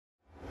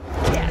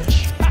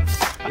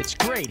It's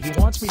great. He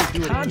wants me to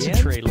do it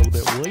Concentrate a little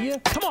bit, will you?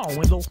 Come on,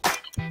 Wendell.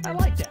 I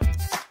like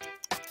that.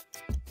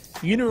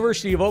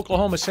 University of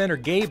Oklahoma center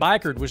Gabe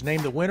Ikard was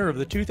named the winner of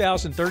the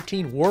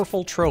 2013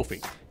 Wuerffel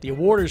Trophy. The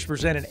award is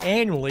presented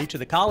annually to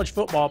the college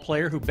football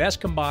player who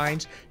best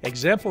combines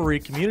exemplary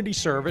community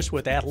service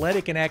with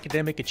athletic and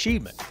academic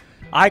achievement.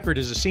 Ikard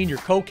is a senior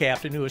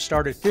co-captain who has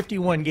started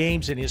 51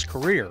 games in his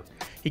career.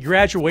 He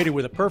graduated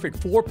with a perfect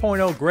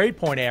 4.0 grade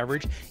point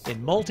average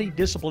in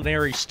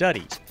multidisciplinary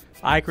studies.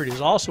 Ikard is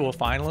also a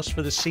finalist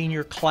for the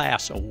Senior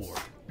Class Award.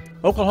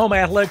 Oklahoma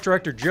Athletic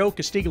Director Joe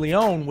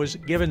Castiglione was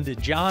given the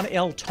John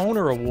L.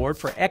 Toner Award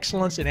for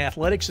Excellence in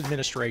Athletics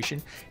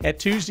Administration at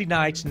Tuesday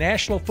night's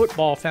National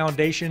Football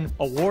Foundation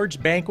Awards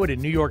Banquet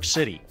in New York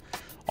City.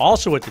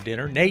 Also at the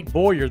dinner, Nate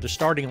Boyer, the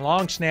starting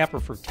long snapper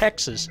for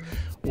Texas,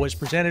 was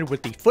presented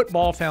with the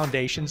Football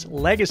Foundation's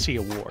Legacy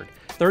Award.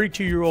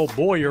 32-year-old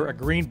Boyer, a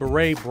Green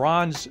Beret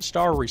Bronze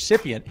Star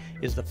recipient,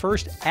 is the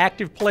first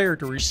active player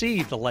to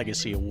receive the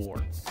Legacy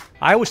Award.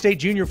 Iowa State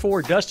junior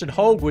forward Dustin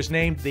Hogue was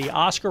named the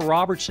Oscar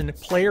Robertson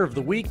Player of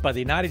the Week by the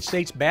United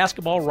States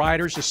Basketball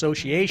Writers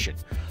Association.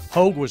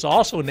 Hogue was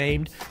also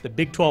named the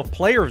Big 12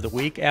 Player of the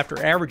Week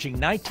after averaging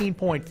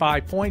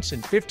 19.5 points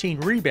and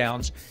 15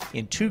 rebounds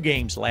in 2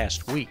 games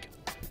last week.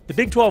 The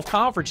Big 12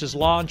 Conference has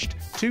launched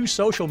 2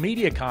 social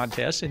media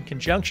contests in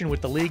conjunction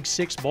with the league's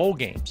 6 bowl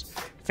games.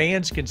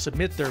 Fans can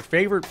submit their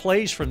favorite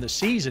plays from the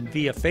season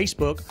via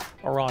Facebook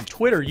or on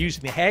Twitter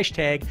using the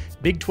hashtag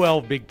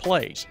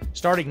Big12BigPlays.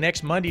 Starting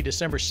next Monday,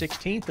 December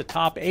 16th, the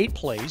top 8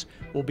 plays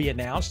will be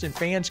announced, and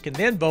fans can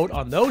then vote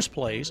on those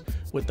plays,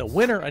 with the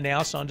winner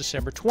announced on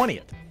December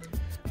 20th.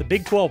 The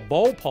Big 12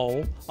 Bowl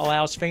Poll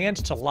allows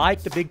fans to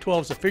like the Big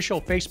 12's official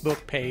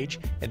Facebook page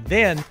and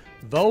then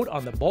vote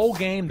on the bowl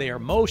game they are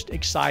most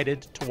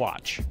excited to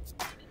watch.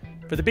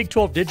 For the Big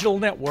 12 Digital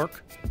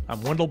Network,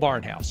 I'm Wendell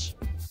Barnhouse.